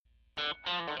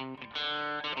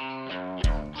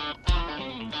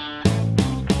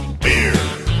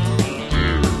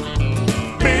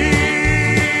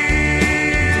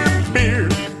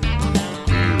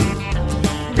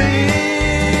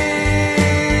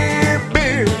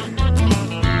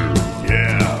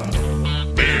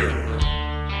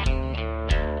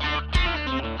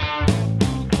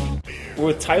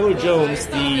Tyler Jones,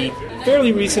 the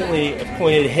fairly recently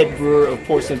appointed head brewer of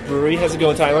Portsmouth Brewery. How's it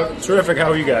going, Tyler? Terrific.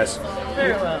 How are you guys?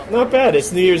 Very well. Not bad.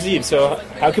 It's New Year's Eve, so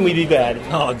how can we be bad?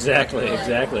 Oh, exactly.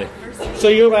 So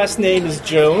your last name is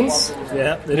Jones,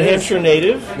 Yeah, it New is. Hampshire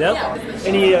native. Yep.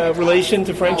 Any relation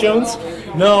to Frank Jones?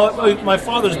 No, my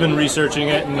father's been researching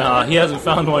it, and he hasn't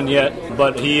found one yet,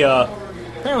 but he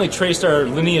apparently traced our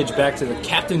lineage back to the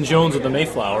Captain Jones of the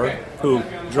Mayflower, who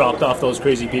dropped off those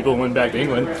crazy people and went back to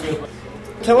England.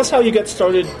 Tell us how you got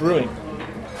started brewing.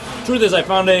 Truth is, I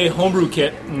found a homebrew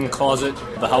kit in the closet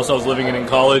of the house I was living in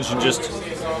college and just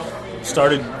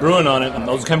started brewing on it. I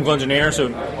was a chemical engineer, so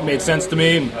it made sense to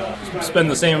me. And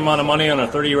spend the same amount of money on a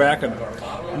 30 rack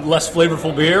of less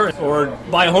flavorful beer, or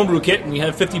buy a homebrew kit and you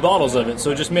have 50 bottles of it.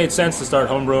 So it just made sense to start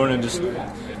homebrewing and just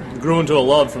grew into a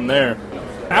love from there.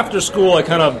 After school, I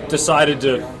kind of decided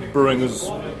to brewing was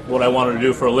what I wanted to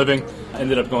do for a living.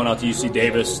 Ended up going out to UC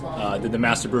Davis, did the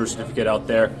Master Brewer Certificate out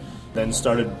there, then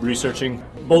started researching.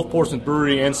 Both Portsmouth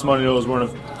Brewery and Smutty Nose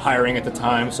weren't hiring at the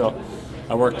time, so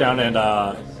I worked down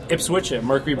at Ipswich at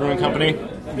Mercury Brewing Company,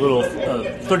 a little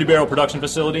 30-barrel production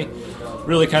facility.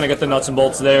 Really kind of got the nuts and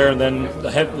bolts there, and then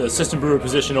the assistant brewer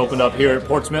position opened up here at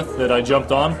Portsmouth that I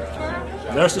jumped on.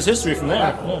 The rest is history from there.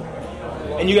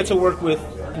 Yeah. And you got to work with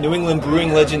New England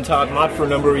brewing legend Todd Mott for a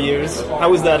number of years.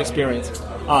 How was that experience?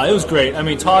 It was great. I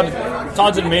mean,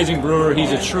 Todd's an amazing brewer.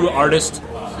 He's a true artist.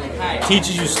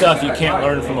 Teaches you stuff you can't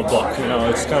learn from a book. You know,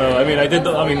 it's kind of.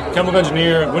 I mean, chemical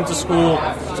engineer, went to school,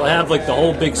 so I have like the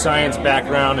whole big science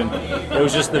background, and it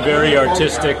was just the very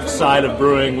artistic side of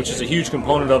brewing, which is a huge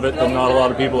component of it that not a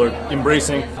lot of people are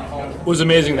embracing. It was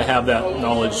amazing to have that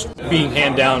knowledge being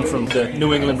handed down from the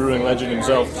New England brewing legend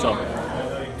himself. So.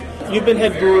 You've been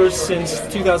head brewer since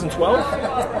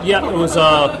 2012? Yeah, it was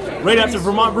right after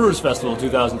Vermont Brewers Festival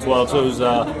 2012, so it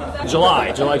was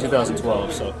July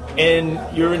 2012. So. And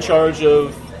you're in charge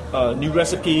of new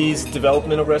recipes,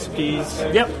 development of recipes?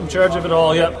 Yep, in charge of it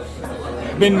all, yep.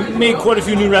 Made quite a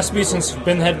few new recipes since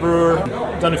been head brewer.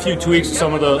 Done a few tweaks to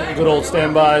some of the good old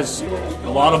standbys.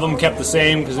 A lot of them kept the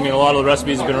same because, a lot of the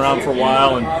recipes have been around for a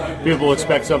while and people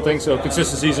expect something, so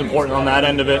consistency is important on that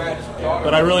end of it.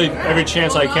 But I really, every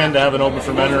chance I can to have an open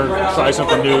fermenter, try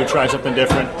something new, try something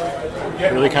different,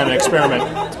 really kind of experiment.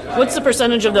 What's the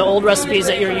percentage of the old recipes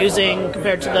that you're using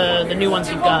compared to the new ones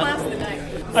you've got?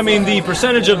 The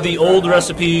percentage of the old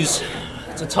recipes,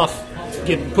 it's a tough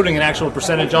putting an actual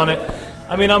percentage on it.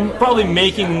 I'm probably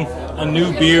making a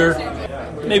new beer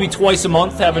maybe twice a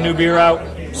month, have a new beer out.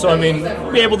 So,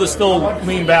 be able to still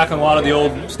lean back on a lot of the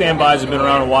old standbys that have been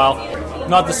around a while.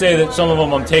 Not to say that some of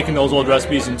them I'm taking those old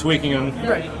recipes and tweaking them.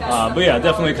 Right. But yeah,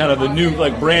 definitely kind of the new,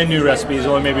 brand new recipes,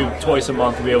 only maybe twice a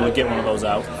month to be able to get one of those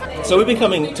out. So we've been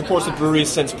coming to Portsmouth Brewery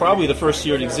since probably the first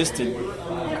year it existed.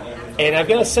 And I've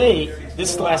got to say,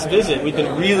 this last visit, we've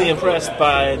been really impressed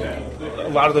by a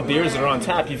lot of the beers that are on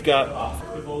tap. You've got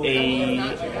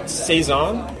a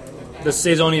Saison. The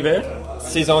Saison Hiver?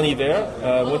 Saison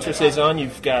Hiver, winter Saison.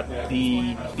 You've got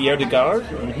the Bière de Garde,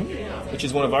 which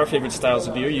is one of our favorite styles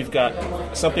of beer. You've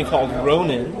got something called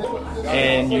Ronin,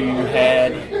 and you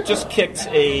had just kicked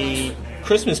a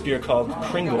Christmas beer called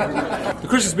Kringle. The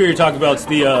Christmas beer you're talking about is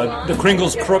the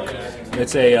Kringle's Crook.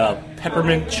 It's a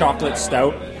peppermint chocolate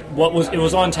stout. It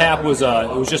was on tap was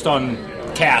it was just on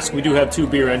cask. We do have two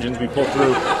beer engines we pull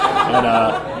through,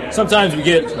 and sometimes we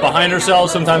get behind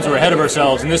ourselves, sometimes we're ahead of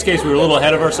ourselves. In this case, we were a little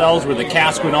ahead of ourselves where the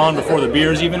cask went on before the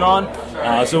beer's even on.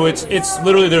 So it's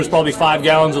literally, there's probably 5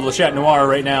 gallons of Le Chat Noir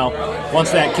right now.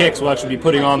 Once that kicks, we'll actually be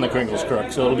putting on the Kringle's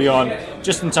Crook. So it'll be on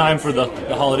just in time for the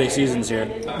holiday seasons here.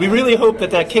 We really hope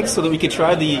that kicks so that we could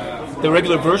try the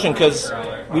regular version, because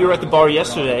we were at the bar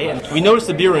yesterday and we noticed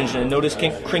the beer engine and noticed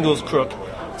Kringle's Crook.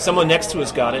 Someone next to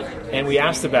us got it, and we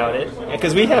asked about it,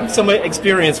 because we have some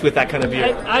experience with that kind of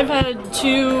beer. I've had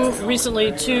two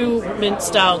mint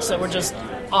stouts that were just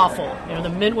awful. The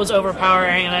mint was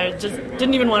overpowering, and I just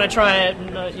didn't even want to try it.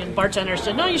 And the bartender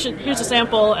said, no, you should, here's a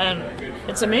sample, and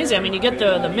it's amazing. You get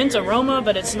the mint aroma,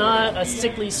 but it's not a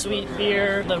sickly sweet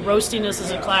beer. The roastiness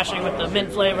isn't clashing with the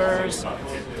mint flavors.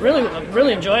 Really,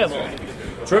 really enjoyable.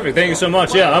 Terrific, thank you so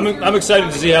much. Yeah, I'm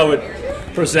excited to see how it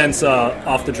presents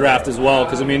off the draft as well,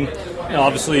 because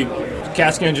obviously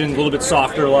cask engine a little bit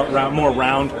softer, a lot more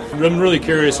round. I'm really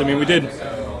curious. We did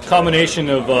a combination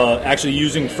of actually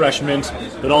using fresh mint,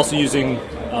 but also using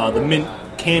the mint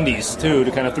candies too,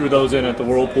 to kind of throw those in at the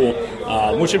Whirlpool,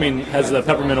 which has the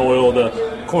peppermint oil,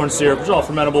 the corn syrup, which is all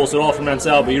fermentable, so it all ferments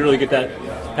out, but you really get that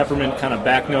peppermint kind of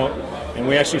back note. And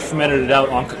we actually fermented it out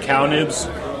on cacao nibs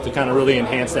to kind of really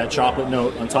enhance that chocolate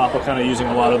note on top of kind of using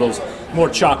a lot of those more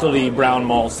chocolatey brown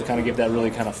malts to kind of give that really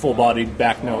kind of full-bodied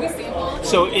back note.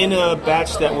 So in a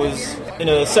batch that was in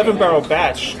a 7-barrel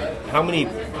batch, how many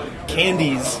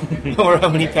candies or how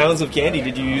many pounds of candy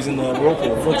did you use in the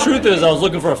whirlpool? Well, the truth is, I was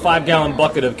looking for a 5-gallon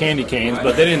bucket of candy canes,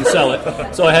 but they didn't sell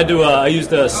it, so I had to. I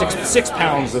used 6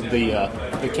 pounds of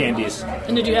the candies.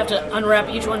 And did you have to unwrap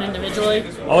each one individually?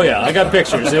 Oh yeah, I got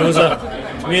pictures. It was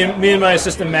me and my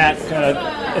assistant Matt kind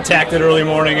of attacked it early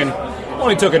morning, and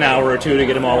only took an hour or two to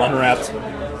get them all unwrapped.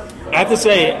 I have to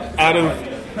say, out of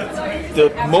the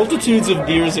multitudes of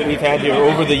beers that we've had here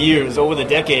over the years, over the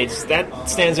decades, that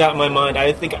stands out in my mind.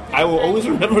 I think I will always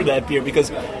remember that beer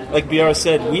because, like BR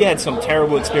said, we had some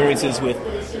terrible experiences with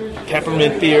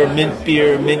peppermint beer,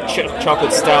 mint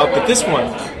chocolate stout, but this one,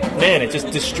 man, it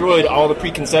just destroyed all the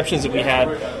preconceptions that we had.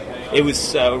 It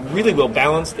was really well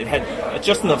balanced. It had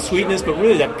just enough sweetness, but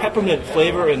really that peppermint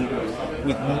flavor and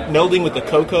with melding with the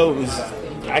cocoa,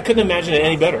 I couldn't imagine it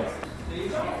any better.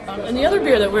 And the other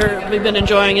beer that we've been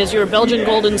enjoying is your Belgian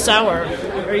Golden Sour.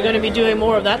 Are you going to be doing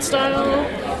more of that style?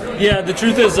 Yeah, the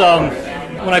truth is,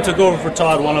 when I took over for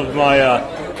Todd, one of my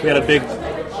we had a big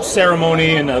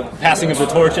ceremony and a passing of the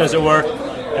torch, as it were.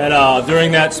 And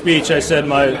during that speech, I said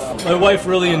my wife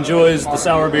really enjoys the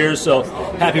sour beers, so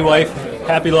happy wife,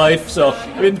 happy life. So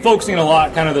we've been focusing a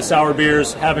lot, kind of the sour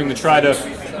beers, having to try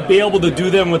to be able to do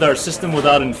them with our system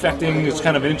without infecting. It's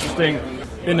kind of interesting.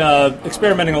 Been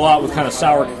experimenting a lot with kind of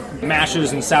sour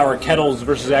mashes and sour kettles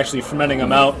versus actually fermenting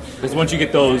them out. Because once you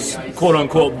get those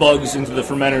quote-unquote bugs into the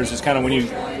fermenters, it's kind of when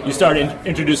you start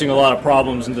introducing a lot of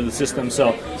problems into the system.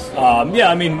 So,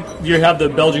 you have the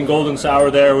Belgian Golden Sour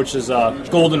there, which is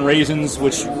golden raisins,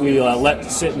 which we let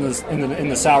sit in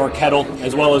the sour kettle,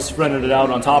 as well as fermented it out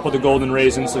on top of the golden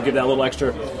raisins, so give that little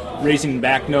extra raisin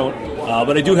back note.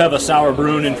 But I do have a sour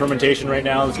Bruin in fermentation right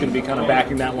now. It's going to be kind of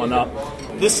backing that one up.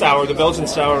 This sour, the Belgian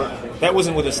sour, that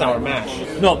wasn't with a sour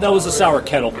mash. No, that was a sour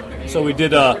kettle. So we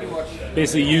did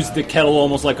basically use the kettle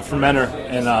almost like a fermenter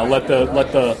and let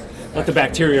the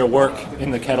bacteria work in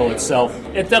the kettle itself.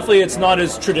 It's not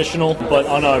as traditional, but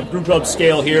on a brew pub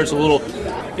scale here, it's a little.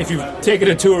 If you've taken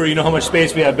a tour, you know how much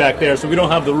space we have back there. So we don't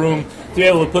have the room to be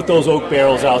able to put those oak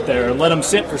barrels out there and let them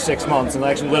sit for 6 months and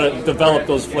actually let it develop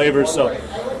those flavors. So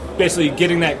basically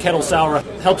getting that kettle sour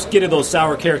helps get those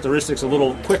sour characteristics a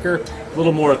little quicker, a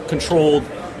little more controlled,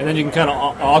 and then you can kind of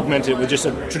augment it with just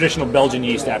a traditional Belgian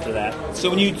yeast after that. So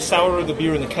when you sour the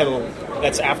beer in the kettle,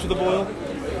 that's after the boil?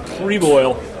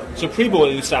 Pre-boil. So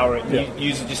pre-boil you sour it, Yeah.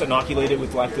 you just inoculate it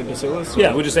with lactobacillus?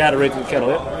 Yeah, we just add it right to the kettle,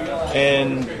 yeah.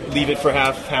 And leave it for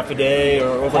half a day or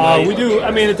overnight? We do.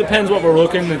 I mean, it depends what we're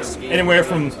looking. It's anywhere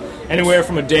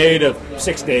from a day to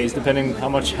 6 days, depending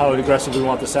how aggressive we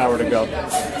want the sour to go.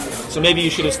 So maybe you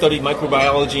should have studied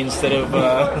microbiology instead of...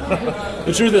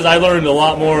 The truth is, I learned a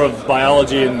lot more of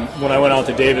biology when I went out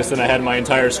to Davis than I had my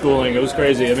entire schooling. It was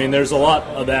crazy. I mean, there's a lot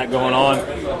of that going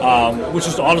on, which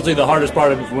is honestly the hardest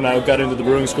part of when I got into the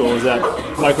brewing school is that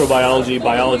microbiology,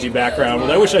 biology background.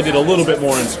 I wish I did a little bit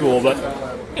more in school, but,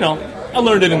 I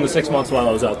learned it in the 6 months while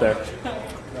I was out there.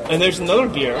 And there's another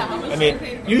beer. I mean,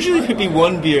 usually there'd be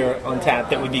one beer on tap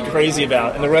that we'd be crazy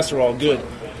about, and the rest are all good.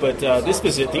 But this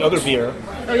was it, the other beer.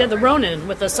 Oh yeah, the Ronin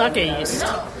with the sake yeast.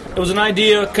 It was an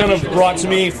idea kind of brought to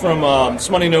me from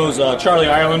Smutty Nose Charlie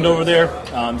Ireland over there.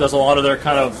 Does a lot of their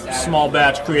kind of small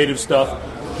batch creative stuff.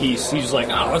 He's like,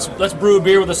 let's brew a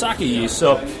beer with a sake yeast.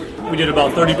 So we did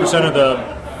about 30% of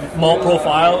the malt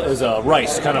profile is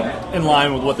rice, kind of in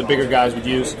line with what the bigger guys would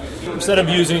use. Instead of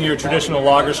using your traditional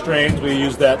lager strains, we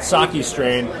use that sake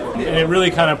strain, and it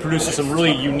really kind of produces some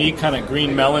really unique kind of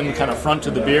green melon kind of front to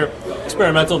the beer.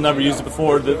 Experimental, never used it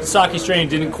before. The sake strain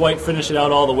didn't quite finish it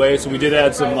out all the way, so we did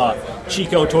add some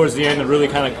Chico towards the end to really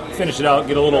kind of finish it out,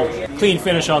 get a little clean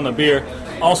finish on the beer.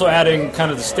 Also adding kind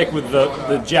of to stick with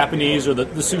the Japanese or the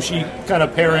sushi kind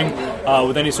of pairing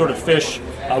with any sort of fish.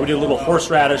 We did a little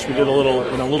horseradish. We did a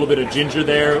little bit of ginger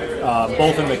there,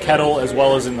 both in the kettle as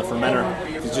well as in the fermenter.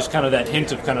 It's just kind of that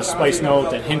hint of kind of spice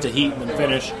note, that hint of heat and then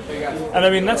finish. And I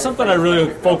mean, that's something I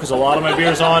really focus a lot of my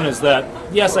beers on is that,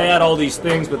 yes, I add all these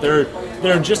things, but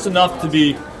they're just enough to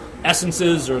be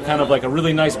essences or kind of like a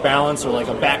really nice balance or like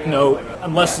a back note,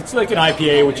 unless it's like an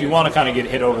IPA, which you want to kind of get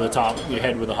hit over the top of your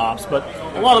head with the hops. But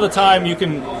a lot of the time you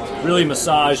can really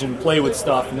massage and play with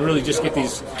stuff and really just get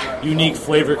these unique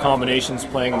flavor combinations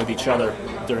playing with each other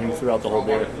throughout the whole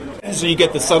beer. So you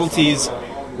get the subtleties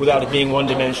without it being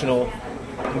one-dimensional.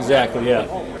 Exactly, yeah.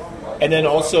 And then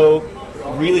also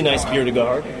really nice beer to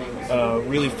guard,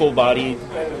 really full-bodied.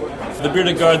 For the beer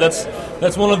to guard, that's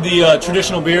one of the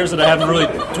traditional beers that I haven't really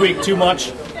tweaked too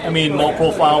much. I mean, malt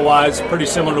profile-wise, pretty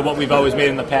similar to what we've always made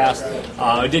in the past.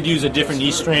 I did use a different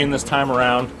yeast strain this time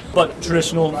around, but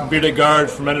traditional beer to guard,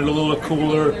 fermented a little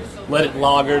cooler, let it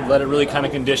lagered, let it really kind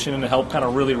of condition and help kind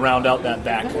of really round out that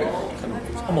back kind of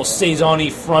almost saison-y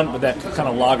front with that kind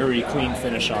of lagery clean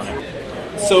finish on it.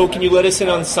 So can you let us in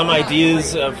on some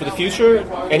ideas for the future?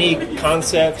 Any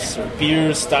concepts or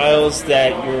beer styles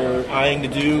that you're eyeing to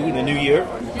do in the new year?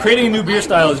 Creating a new beer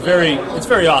style is very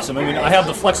awesome. I mean, I have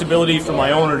the flexibility from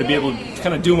my owner to be able to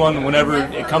kind of do one whenever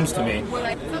it comes to me.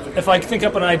 If I think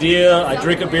up an idea, I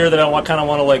drink a beer that I kind of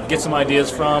want to like get some ideas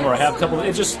from, or I have a couple.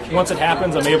 It just once it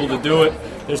happens, I'm able to do it.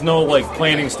 There's no like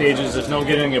planning stages. There's no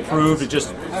getting approved. It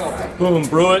just boom,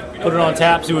 brew it, put it on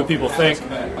tap, see what people think.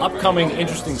 Upcoming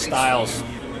interesting styles.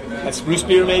 Like spruce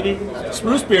beer, maybe?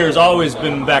 Spruce beer has always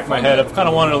been in the back of my head. I've kind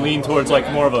of wanted to lean towards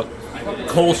like more of a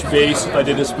Kolsch base if I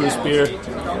did a spruce beer.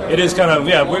 It is kind of,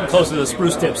 we're getting close to the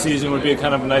spruce tip season, would be a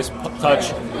kind of a nice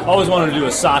touch. Always wanted to do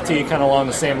a Sati kind of along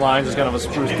the same lines as kind of a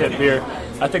spruce tip beer.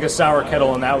 I think a sour kettle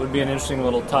on that would be an interesting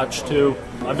little touch too.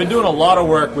 I've been doing a lot of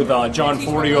work with John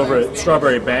Forty over at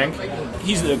Strawberry Bank.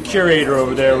 He's the curator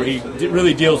over there where he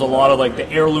really deals a lot of like the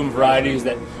heirloom varieties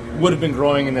that would have been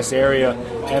growing in this area,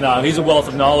 and he's a wealth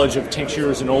of knowledge of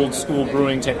tinctures and old school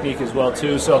brewing technique as well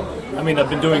too. So I mean, I've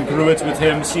been doing gruits with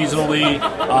him seasonally.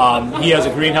 He has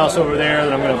a greenhouse over there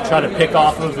that I'm going to try to pick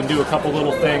off of and do a couple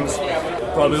little things,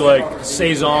 probably like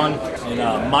saison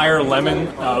and Meyer lemon,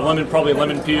 probably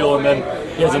lemon peel, and then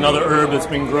he has another herb that's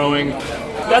been growing.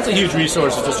 That's a huge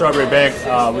resource at the Strawberry Bank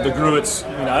with the gruits.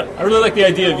 You know, I really like the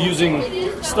idea of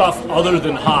using stuff other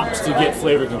than hops to get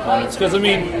flavor components, because I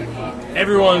mean,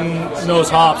 everyone knows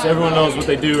hops, everyone knows what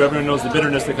they do, everyone knows the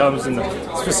bitterness that comes and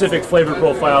the specific flavor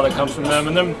profile that comes from them.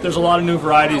 And then there's a lot of new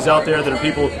varieties out there that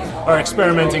people are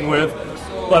experimenting with.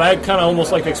 But I kind of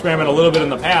almost like to experiment a little bit in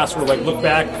the past, where like look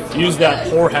back, use that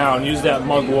horehound, use that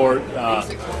mugwort,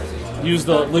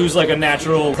 use like a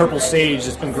natural purple sage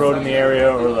that's been grown in the area,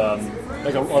 or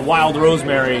like a wild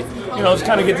rosemary. You know, just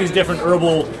kind of get these different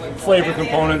herbal flavor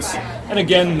components. And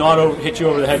again, not hit you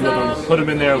over the head with them. Put them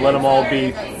in there, let them all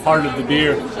be part of the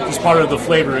beer, just part of the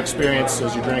flavor experience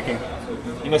as you're drinking.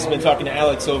 You must have been talking to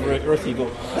Alex over at Earth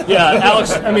Eagle. Yeah,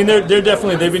 Alex, I mean, they've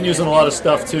been using a lot of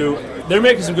stuff too. They're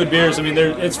making some good beers. I mean,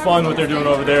 it's fun what they're doing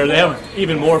over there. They have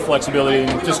even more flexibility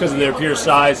just because of their pure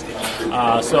size.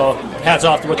 So hats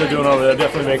off to what they're doing over there.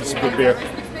 Definitely making some good beer.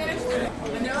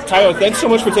 Tyler, thanks so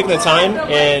much for taking the time,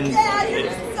 and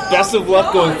best of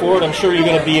luck going forward. I'm sure you're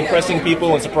going to be impressing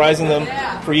people and surprising them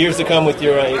for years to come with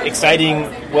your exciting,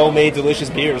 well-made, delicious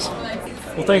beers.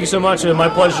 Well, thank you so much. My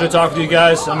pleasure to talk to you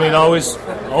guys. I mean, always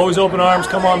open arms.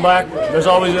 Come on back. There's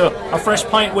always a fresh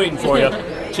pint waiting for you.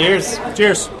 Cheers.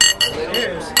 Cheers.